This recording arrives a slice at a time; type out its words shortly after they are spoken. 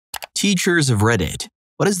Teachers have read it.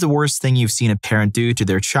 What is the worst thing you've seen a parent do to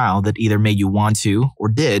their child that either made you want to or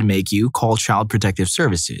did make you call Child Protective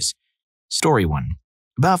Services? Story 1.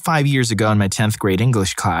 About 5 years ago in my 10th grade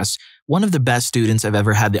English class, one of the best students I've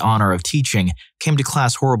ever had the honor of teaching came to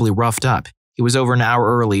class horribly roughed up. He was over an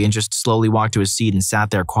hour early and just slowly walked to his seat and sat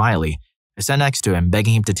there quietly. I sat next to him,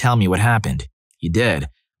 begging him to tell me what happened. He did,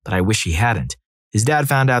 but I wish he hadn't. His dad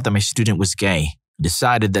found out that my student was gay and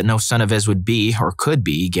decided that no son of his would be or could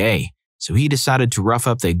be gay. So he decided to rough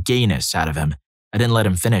up the gayness out of him. I didn't let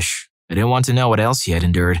him finish. I didn't want to know what else he had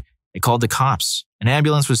endured. I called the cops. An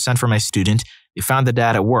ambulance was sent for my student. They found the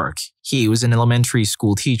dad at work. He was an elementary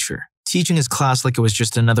school teacher, teaching his class like it was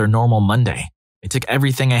just another normal Monday. I took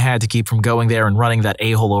everything I had to keep from going there and running that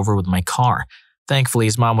a-hole over with my car. Thankfully,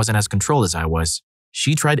 his mom wasn't as controlled as I was.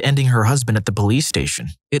 She tried ending her husband at the police station.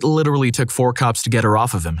 It literally took 4 cops to get her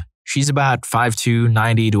off of him. She's about 5'2",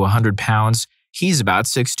 90 to 100 pounds. He's about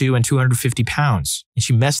 6'2" and 250 pounds, and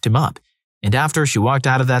she messed him up. And after she walked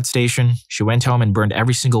out of that station, she went home and burned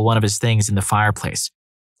every single one of his things in the fireplace.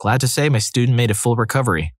 Glad to say my student made a full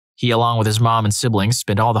recovery. He, along with his mom and siblings,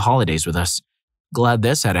 spent all the holidays with us. Glad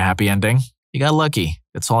this had a happy ending. He got lucky.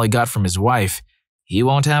 That's all he got from his wife. He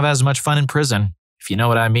won't have as much fun in prison, if you know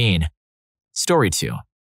what I mean. Story 2.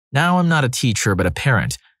 Now I'm not a teacher, but a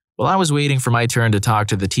parent. While I was waiting for my turn to talk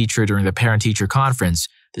to the teacher during the parent-teacher conference,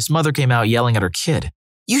 this mother came out yelling at her kid.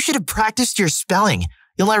 "You should have practiced your spelling.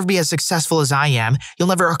 You'll never be as successful as I am. You'll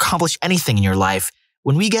never accomplish anything in your life.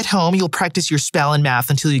 When we get home, you'll practice your spell and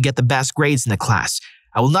math until you get the best grades in the class.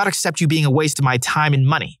 I will not accept you being a waste of my time and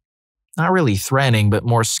money." Not really threatening, but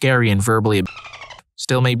more scary and verbally.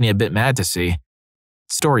 Still made me a bit mad to see.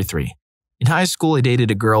 Story 3. In high school, I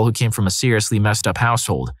dated a girl who came from a seriously messed up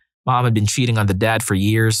household. Mom had been cheating on the dad for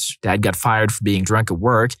years. Dad got fired for being drunk at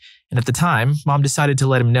work. And at the time, Mom decided to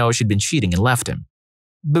let him know she'd been cheating and left him.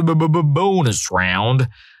 Bonus round.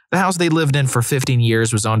 The house they lived in for 15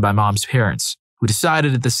 years was owned by Mom's parents, who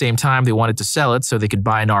decided at the same time they wanted to sell it so they could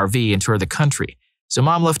buy an RV and tour the country. So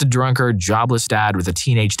Mom left a drunkard, jobless dad with a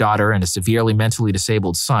teenage daughter and a severely mentally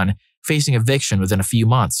disabled son, facing eviction within a few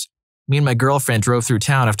months. Me and my girlfriend drove through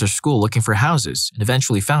town after school looking for houses and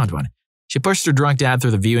eventually found one. She pushed her drunk dad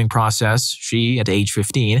through the viewing process. She, at age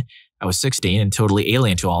 15, I was 16 and totally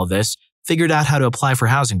alien to all of this, figured out how to apply for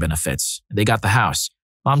housing benefits, and they got the house.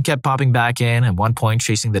 Mom kept popping back in, at one point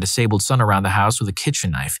chasing the disabled son around the house with a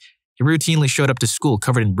kitchen knife. He routinely showed up to school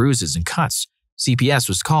covered in bruises and cuts. CPS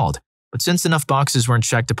was called, but since enough boxes weren't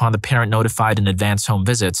checked upon the parent notified in advance home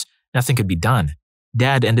visits, nothing could be done.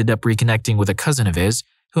 Dad ended up reconnecting with a cousin of his,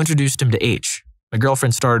 who introduced him to H. My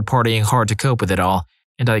girlfriend started partying hard to cope with it all,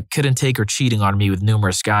 and I couldn't take her cheating on me with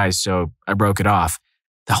numerous guys, so I broke it off.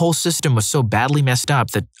 The whole system was so badly messed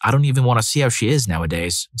up that I don't even want to see how she is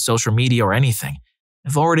nowadays, social media or anything.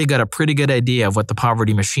 I've already got a pretty good idea of what the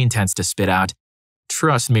poverty machine tends to spit out.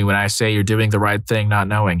 Trust me when I say you're doing the right thing not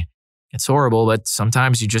knowing. It's horrible, but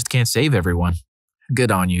sometimes you just can't save everyone.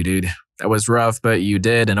 Good on you, dude. That was rough, but you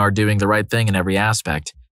did and are doing the right thing in every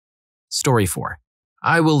aspect. Story 4.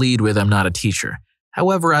 I will lead with I'm not a teacher.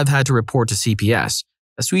 However, I've had to report to CPS.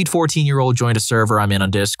 A sweet 14-year-old joined a server I'm in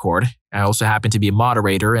on Discord. I also happen to be a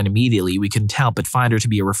moderator, and immediately we couldn't help but find her to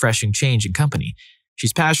be a refreshing change in company.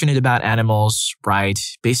 She's passionate about animals, right,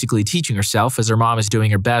 basically teaching herself as her mom is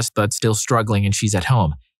doing her best but still struggling and she's at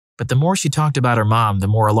home. But the more she talked about her mom, the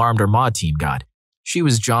more alarmed our mod team got. She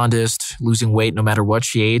was jaundiced, losing weight no matter what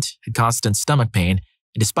she ate, had constant stomach pain,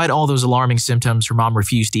 and despite all those alarming symptoms, her mom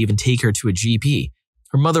refused to even take her to a GP.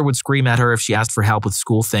 Her mother would scream at her if she asked for help with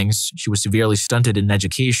school things. She was severely stunted in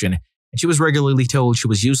education, and she was regularly told she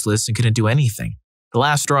was useless and couldn't do anything. The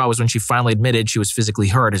last straw was when she finally admitted she was physically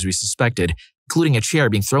hurt as we suspected, including a chair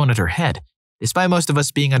being thrown at her head. Despite most of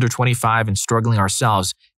us being under 25 and struggling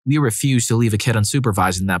ourselves, we refused to leave a kid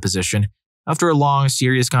unsupervised in that position. After a long,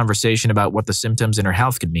 serious conversation about what the symptoms in her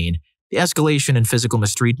health could mean, the escalation in physical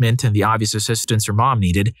mistreatment, and the obvious assistance her mom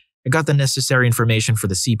needed, I got the necessary information for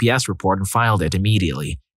the CPS report and filed it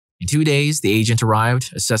immediately. In 2 days, the agent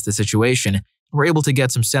arrived, assessed the situation, and were able to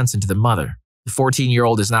get some sense into the mother. The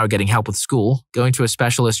 14-year-old is now getting help with school, going to a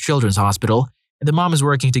specialist children's hospital, and the mom is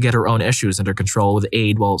working to get her own issues under control with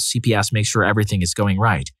aid while CPS makes sure everything is going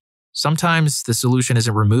right. Sometimes the solution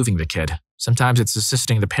isn't removing the kid. Sometimes it's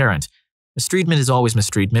assisting the parent. Mistreatment is always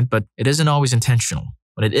mistreatment, but it isn't always intentional.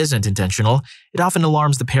 When it isn't intentional, it often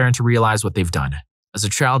alarms the parent to realize what they've done. As a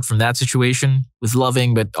child from that situation, with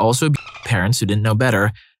loving but also parents who didn't know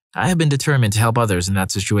better, I have been determined to help others in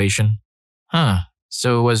that situation.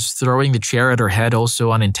 So was throwing the chair at her head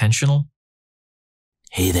also unintentional?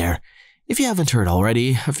 Hey there. If you haven't heard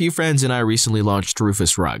already, a few friends and I recently launched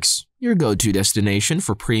Rufus Rugs, your go-to destination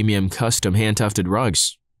for premium custom hand-tufted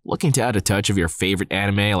rugs. Looking to add a touch of your favorite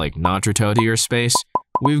anime like Naruto to your space?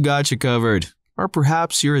 We've got you covered. Or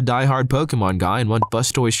perhaps you're a die-hard Pokemon guy and want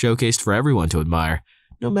bus toys showcased for everyone to admire.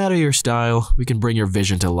 No matter your style, we can bring your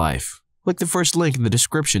vision to life. Click the first link in the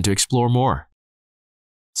description to explore more.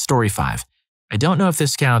 Story 5. I don't know if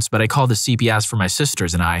this counts, but I called the CPS for my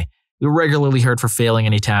sisters and I. We were regularly hurt for failing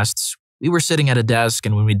any tests. We were sitting at a desk,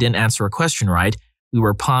 and when we didn't answer a question right, we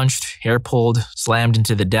were punched, hair pulled, slammed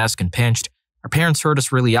into the desk, and pinched. Our parents hurt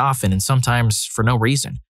us really often and sometimes for no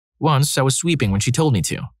reason. Once, I was sweeping when she told me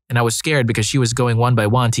to, and I was scared because she was going one by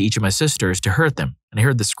one to each of my sisters to hurt them, and I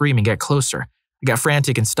heard the screaming get closer. I got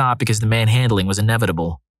frantic and stopped because the manhandling was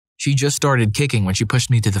inevitable. She just started kicking when she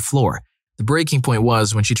pushed me to the floor. The breaking point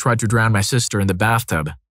was when she tried to drown my sister in the bathtub.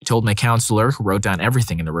 I told my counselor, who wrote down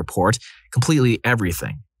everything in the report, completely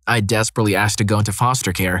everything. I desperately asked to go into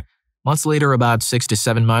foster care. Months later, about 6 to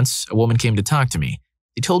 7 months, a woman came to talk to me.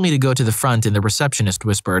 They told me to go to the front and the receptionist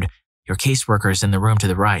whispered, "Your caseworker is in the room to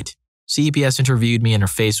the right." CPS interviewed me and her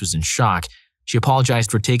face was in shock. She apologized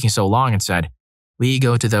for taking so long and said, "We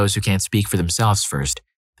go to those who can't speak for themselves first."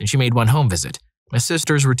 Then she made one home visit. My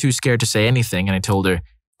sisters were too scared to say anything and I told her,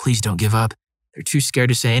 "Please don't give up. They're too scared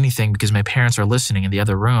to say anything because my parents are listening in the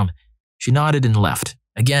other room." She nodded and left.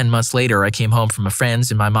 Again, months later, I came home from a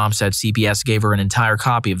friend's and my mom said CPS gave her an entire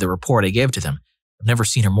copy of the report I gave to them. I've never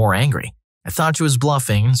seen her more angry. I thought she was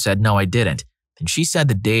bluffing and said no, I didn't. Then she said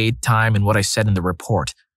the date, time, and what I said in the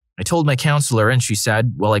report. I told my counselor and she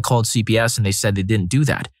said, well, I called CPS and they said they didn't do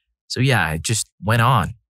that. So yeah, it just went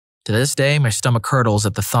on. To this day, my stomach curdles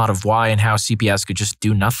at the thought of why and how CPS could just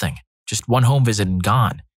do nothing. Just one home visit and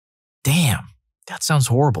gone. Damn, that sounds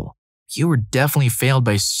horrible. You were definitely failed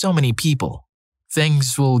by so many people.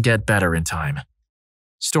 Things will get better in time.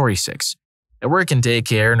 Story 6. I work in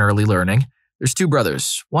daycare and early learning. There's 2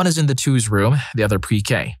 brothers. One is in the 2's room, the other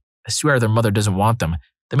pre-K. I swear their mother doesn't want them.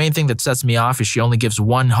 The main thing that sets me off is she only gives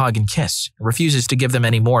one hug and kiss, and refuses to give them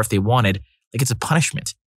any more if they wanted, like it's a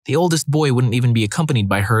punishment. The oldest boy wouldn't even be accompanied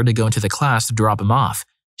by her to go into the class to drop him off.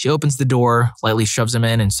 She opens the door, lightly shoves him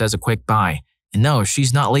in, and says a quick bye. And no,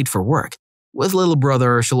 she's not late for work. With little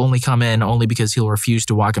brother, she'll only come in only because he'll refuse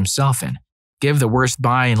to walk himself in. Give the worst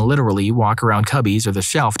bye and literally walk around cubbies or the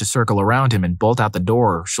shelf to circle around him and bolt out the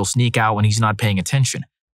door, or she'll sneak out when he's not paying attention.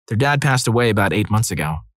 Their dad passed away about 8 months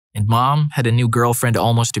ago, and mom had a new girlfriend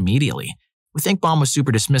almost immediately. We think mom was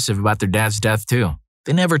super dismissive about their dad's death too.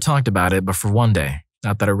 They never talked about it but for one day.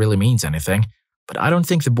 Not that it really means anything, but I don't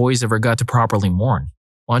think the boys ever got to properly mourn.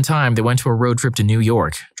 One time, they went to a road trip to New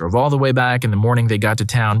York, drove all the way back, and the morning they got to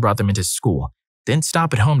town brought them into school. Didn't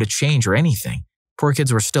stop at home to change or anything. Poor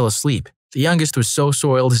kids were still asleep. The youngest was so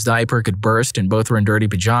soiled his diaper could burst and both were in dirty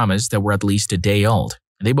pajamas that were at least a day old.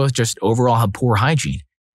 And they both just overall had poor hygiene.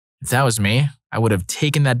 If that was me, I would have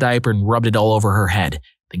taken that diaper and rubbed it all over her head,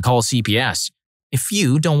 then call CPS. If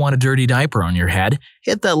you don't want a dirty diaper on your head,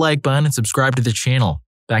 hit that like button and subscribe to the channel.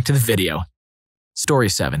 Back to the video. Story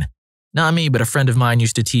 7. Not me, but a friend of mine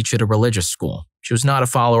used to teach at a religious school. She was not a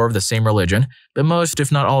follower of the same religion, but most, if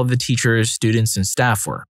not all of the teachers, students, and staff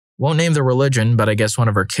were. Won't name the religion, but I guess one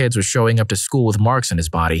of her kids was showing up to school with marks on his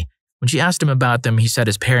body. When she asked him about them, he said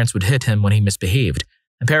his parents would hit him when he misbehaved.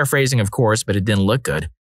 I'm paraphrasing, of course, but it didn't look good.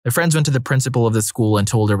 The friends went to the principal of the school and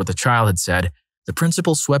told her what the child had said. The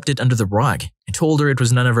principal swept it under the rug and told her it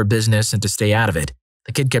was none of her business and to stay out of it.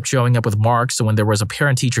 The kid kept showing up with marks, so when there was a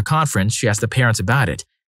parent-teacher conference, she asked the parents about it.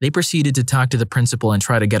 They proceeded to talk to the principal and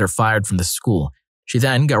try to get her fired from the school. She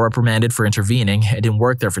then got reprimanded for intervening and didn't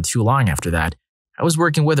work there for too long after that. I was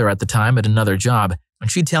working with her at the time at another job,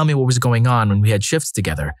 and she'd tell me what was going on when we had shifts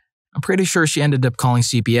together. I'm pretty sure she ended up calling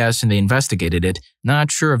CPS and they investigated it,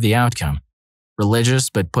 not sure of the outcome. Religious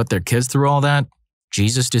but put their kids through all that?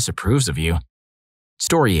 Jesus disapproves of you.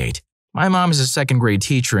 Story 8. My mom is a 2nd grade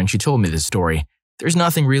teacher and she told me this story. There's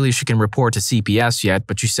nothing really she can report to CPS yet,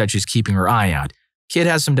 but she said she's keeping her eye out. Kid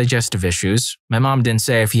has some digestive issues. My mom didn't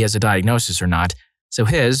say if he has a diagnosis or not, so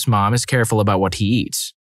his mom is careful about what he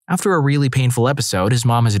eats. After a really painful episode, his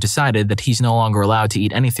mom has decided that he's no longer allowed to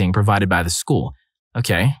eat anything provided by the school.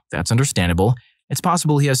 Okay, that's understandable. It's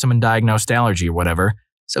possible he has some undiagnosed allergy or whatever,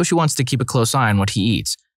 so she wants to keep a close eye on what he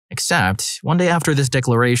eats. Except, one day after this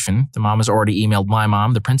declaration, the mom has already emailed my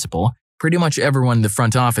mom, the principal, pretty much everyone in the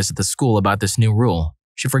front office at the school about this new rule.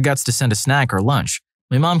 She forgets to send a snack or lunch.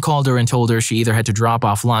 My mom called her and told her she either had to drop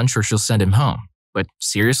off lunch or she'll send him home. But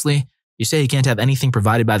seriously? You say he can't have anything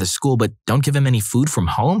provided by the school but don't give him any food from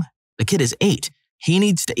home? The kid is 8. He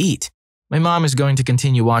needs to eat. My mom is going to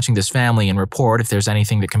continue watching this family and report if there's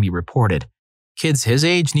anything that can be reported. Kids his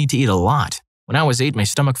age need to eat a lot. When I was 8, my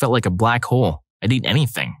stomach felt like a black hole. I'd eat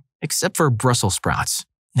anything, except for Brussels sprouts.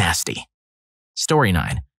 Nasty. Story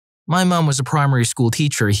 9. My mom was a primary school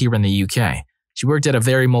teacher here in the UK. She worked at a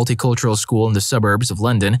very multicultural school in the suburbs of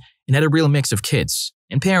London and had a real mix of kids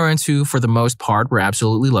and parents who, for the most part, were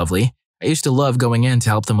absolutely lovely. I used to love going in to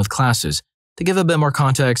help them with classes. To give a bit more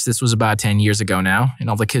context, this was about 10 years ago now, and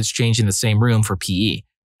all the kids changed in the same room for PE.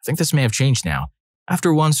 I think this may have changed now.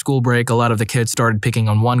 After one school break, a lot of the kids started picking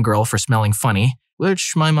on one girl for smelling funny,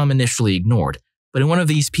 which my mom initially ignored. But in one of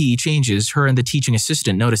these PE changes, her and the teaching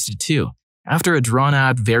assistant noticed it too. After a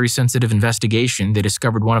drawn-out, very sensitive investigation, they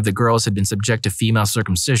discovered one of the girls had been subject to female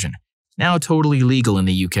circumcision. Now totally legal in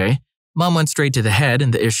the UK, Mom went straight to the head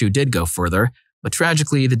and the issue did go further, but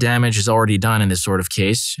tragically the damage is already done in this sort of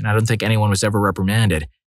case, and I don't think anyone was ever reprimanded.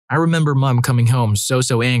 I remember Mom coming home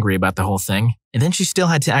so angry about the whole thing, and then she still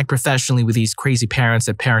had to act professionally with these crazy parents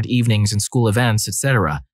at parent evenings and school events,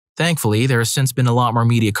 etc. Thankfully, there has since been a lot more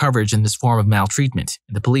media coverage in this form of maltreatment,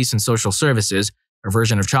 and the police and social services, our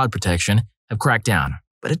version of child protection, have cracked down.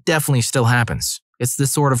 But it definitely still happens. It's the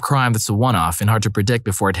sort of crime that's a one-off and hard to predict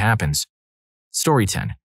before it happens. Story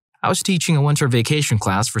 10. I was teaching a winter vacation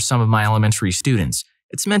class for some of my elementary students.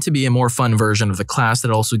 It's meant to be a more fun version of the class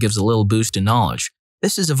that also gives a little boost in knowledge.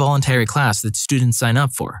 This is a voluntary class that students sign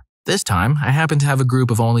up for. This time, I happened to have a group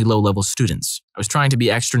of only low-level students. I was trying to be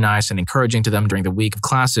extra nice and encouraging to them during the week of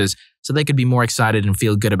classes so they could be more excited and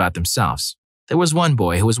feel good about themselves. There was one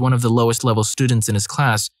boy who was one of the lowest-level students in his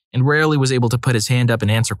class and rarely was able to put his hand up and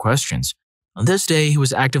answer questions. On this day, he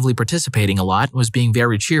was actively participating a lot and was being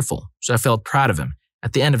very cheerful, so I felt proud of him.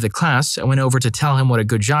 At the end of the class, I went over to tell him what a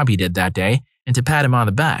good job he did that day and to pat him on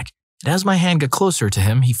the back. And as my hand got closer to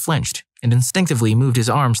him, he flinched and instinctively moved his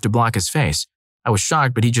arms to block his face. I was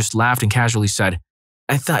shocked, but he just laughed and casually said,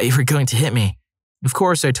 "I thought you were going to hit me." Of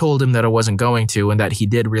course, I told him that I wasn't going to and that he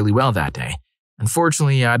did really well that day.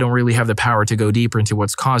 Unfortunately, I don't really have the power to go deeper into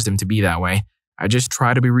what's caused him to be that way. I just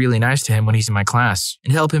try to be really nice to him when he's in my class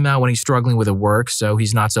and help him out when he's struggling with the work so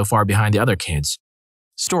he's not so far behind the other kids.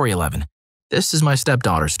 Story 11. This is my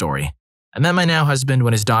stepdaughter story. I met my now husband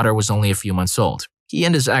when his daughter was only a few months old. He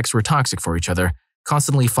and his ex were toxic for each other,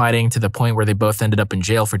 constantly fighting to the point where they both ended up in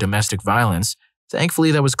jail for domestic violence.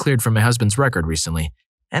 Thankfully, that was cleared from my husband's record recently.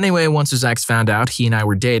 Anyway, once his ex found out he and I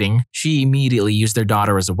were dating, she immediately used their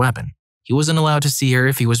daughter as a weapon. He wasn't allowed to see her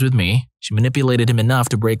if he was with me. She manipulated him enough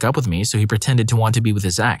to break up with me, so he pretended to want to be with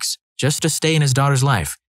his ex, just to stay in his daughter's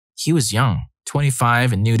life. He was young,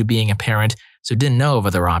 25 and new to being a parent, so didn't know of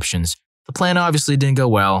other options. The plan obviously didn't go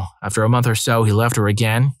well. After a month or so, he left her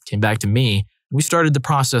again, came back to me, and we started the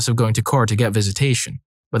process of going to court to get visitation.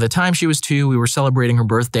 By the time she was 2, we were celebrating her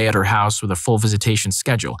birthday at her house with a full visitation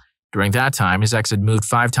schedule. During that time, his ex had moved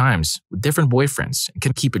 5 times, with different boyfriends, and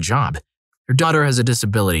couldn't keep a job. Her daughter has a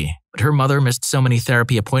disability, but her mother missed so many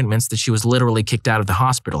therapy appointments that she was literally kicked out of the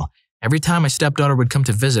hospital. Every time my stepdaughter would come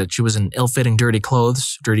to visit, she was in ill-fitting dirty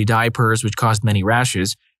clothes, dirty diapers which caused many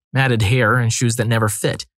rashes, matted hair, and shoes that never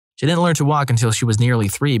fit. She didn't learn to walk until she was nearly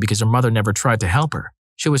 3 because her mother never tried to help her.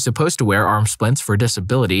 She was supposed to wear arm splints for a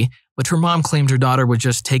disability, but her mom claimed her daughter would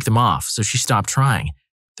just take them off, so she stopped trying.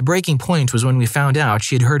 The breaking point was when we found out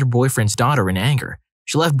she had hurt her boyfriend's daughter in anger.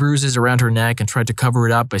 She left bruises around her neck and tried to cover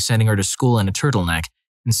it up by sending her to school in a turtleneck.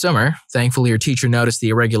 In summer, thankfully her teacher noticed the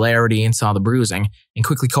irregularity and saw the bruising and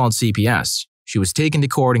quickly called CPS. She was taken to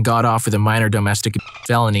court and got off with a minor domestic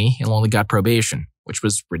felony and only got probation, which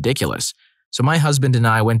was ridiculous. So my husband and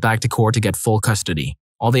I went back to court to get full custody.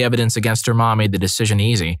 All the evidence against her mom made the decision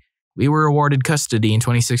easy. We were awarded custody in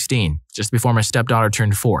 2016, just before my stepdaughter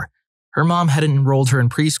turned 4. Her mom hadn't enrolled her in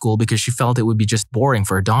preschool because she felt it would be just boring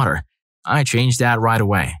for her daughter. I changed that right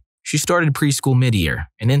away. She started preschool mid-year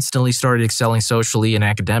and instantly started excelling socially and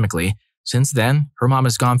academically. Since then, her mom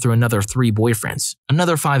has gone through another 3 boyfriends,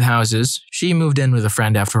 another 5 houses. She moved in with a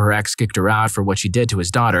friend after her ex kicked her out for what she did to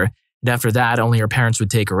his daughter, and after that, only her parents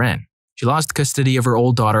would take her in. She lost custody of her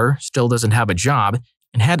old daughter, still doesn't have a job,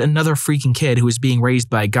 and had another freaking kid who is being raised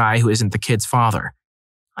by a guy who isn't the kid's father.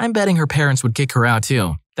 I'm betting her parents would kick her out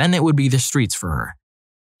too. Then it would be the streets for her.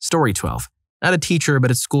 Story 12. Not a teacher,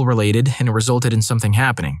 but it's school-related, and it resulted in something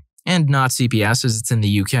happening. And not CPS, as it's in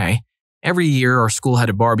the UK. Every year, our school had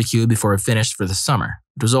a barbecue before it finished for the summer.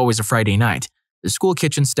 It was always a Friday night. The school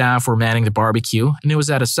kitchen staff were manning the barbecue, and it was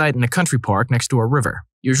at a site in a country park next to a river.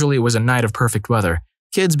 Usually it was a night of perfect weather.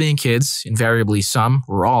 Kids being kids, invariably some,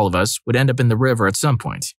 or all of us, would end up in the river at some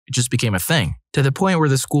point. It just became a thing. To the point where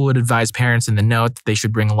the school would advise parents in the note that they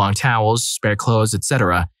should bring along towels, spare clothes,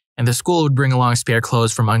 etc., and the school would bring along spare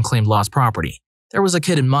clothes from unclaimed lost property. There was a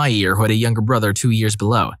kid in my year who had a younger brother 2 years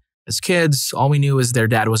below. As kids, all we knew was their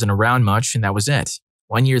dad wasn't around much, and that was it.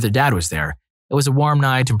 One year their dad was there. It was a warm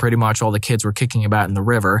night and pretty much all the kids were kicking about in the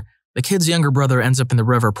river. The kid's younger brother ends up in the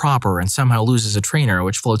river proper and somehow loses a trainer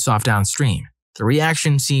which floats off downstream. The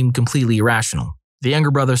reaction seemed completely irrational. The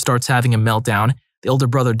younger brother starts having a meltdown. The older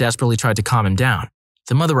brother desperately tried to calm him down.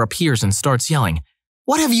 The mother appears and starts yelling,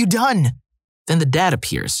 "What have you done?" Then the dad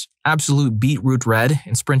appears, absolute beetroot red,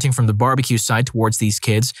 and sprinting from the barbecue site towards these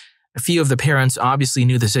kids. A few of the parents obviously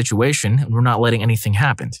knew the situation and were not letting anything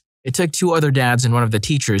happen. It took 2 other dads and one of the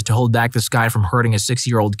teachers to hold back this guy from hurting a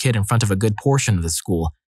 6-year-old kid in front of a good portion of the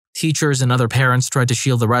school. Teachers and other parents tried to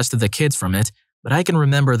shield the rest of the kids from it, but I can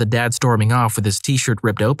remember the dad storming off with his t-shirt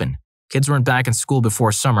ripped open. Kids weren't back in school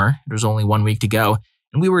before summer, there was only 1 week to go,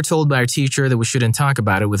 and we were told by our teacher that we shouldn't talk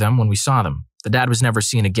about it with them when we saw them. The dad was never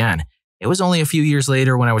seen again. It was only a few years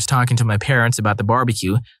later when I was talking to my parents about the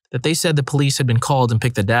barbecue that they said the police had been called and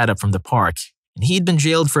picked the dad up from the park, and he'd been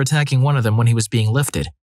jailed for attacking one of them when he was being lifted.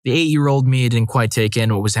 The 8-year-old me didn't quite take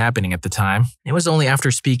in what was happening at the time. It was only after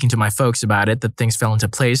speaking to my folks about it that things fell into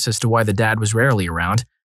place as to why the dad was rarely around.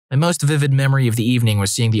 My most vivid memory of the evening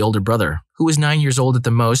was seeing the older brother, who was 9 years old at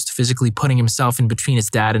the most, physically putting himself in between his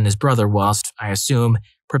dad and his brother whilst, I assume,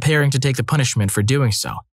 preparing to take the punishment for doing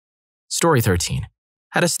so. Story 13.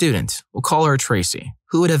 Had a student, we'll call her Tracy,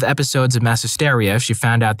 who would have episodes of mass hysteria if she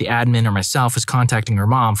found out the admin or myself was contacting her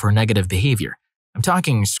mom for negative behavior. I'm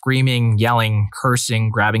talking screaming, yelling, cursing,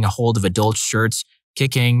 grabbing a hold of adults' shirts,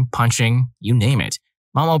 kicking, punching, you name it.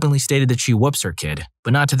 Mom openly stated that she whoops her kid,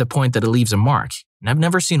 but not to the point that it leaves a mark, and I've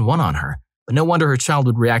never seen one on her, but no wonder her child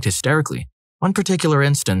would react hysterically. One particular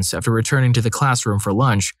instance, after returning to the classroom for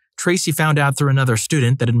lunch, Tracy found out through another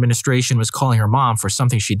student that administration was calling her mom for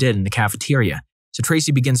something she did in the cafeteria. So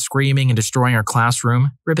Tracy begins screaming and destroying our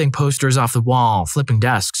classroom, ripping posters off the wall, flipping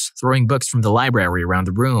desks, throwing books from the library around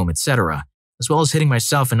the room, etc., as well as hitting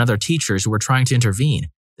myself and other teachers who were trying to intervene.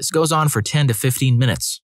 This goes on for 10 to 15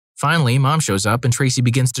 minutes. Finally, Mom shows up and Tracy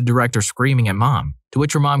begins to direct her screaming at Mom, to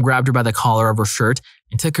which her mom grabbed her by the collar of her shirt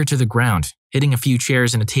and took her to the ground, hitting a few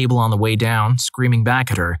chairs and a table on the way down, screaming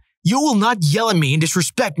back at her, "You will not yell at me and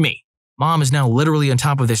disrespect me!" Mom is now literally on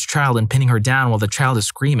top of this child and pinning her down while the child is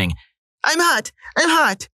screaming, I'm hot!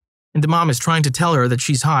 And the mom is trying to tell her that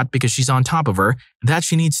she's hot because she's on top of her and that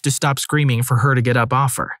she needs to stop screaming for her to get up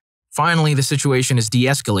off her. Finally, the situation is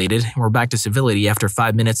de-escalated and we're back to civility after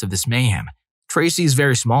 5 minutes of this mayhem. Tracy is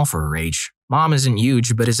very small for her age. Mom isn't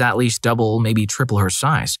huge, but is at least double, maybe triple her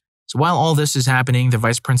size. So while all this is happening, the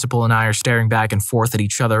vice principal and I are staring back and forth at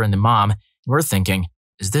each other and the mom, and we're thinking,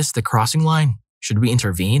 is this the crossing line? Should we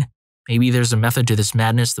intervene? Maybe there's a method to this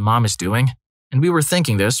madness the mom is doing? And we were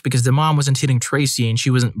thinking this because the mom wasn't hitting Tracy and she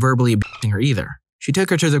wasn't verbally abusing her either. She took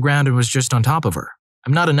her to the ground and was just on top of her.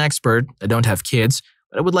 I'm not an expert, I don't have kids,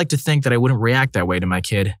 but I would like to think that I wouldn't react that way to my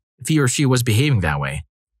kid if he or she was behaving that way.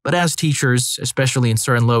 But as teachers, especially in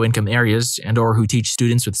certain low-income areas and or who teach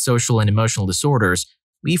students with social and emotional disorders,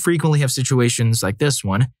 we frequently have situations like this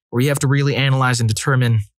one where you have to really analyze and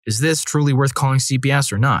determine, is this truly worth calling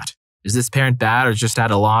CPS or not? Is this parent bad or just at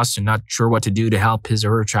a loss and not sure what to do to help his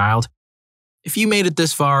or her child? If you made it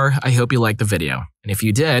this far, I hope you liked the video. And if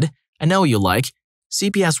you did, I know you'll like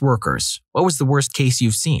CPS workers. What was the worst case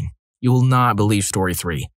you've seen? You will not believe story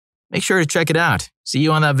 3. Make sure to check it out. See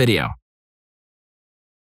you on that video.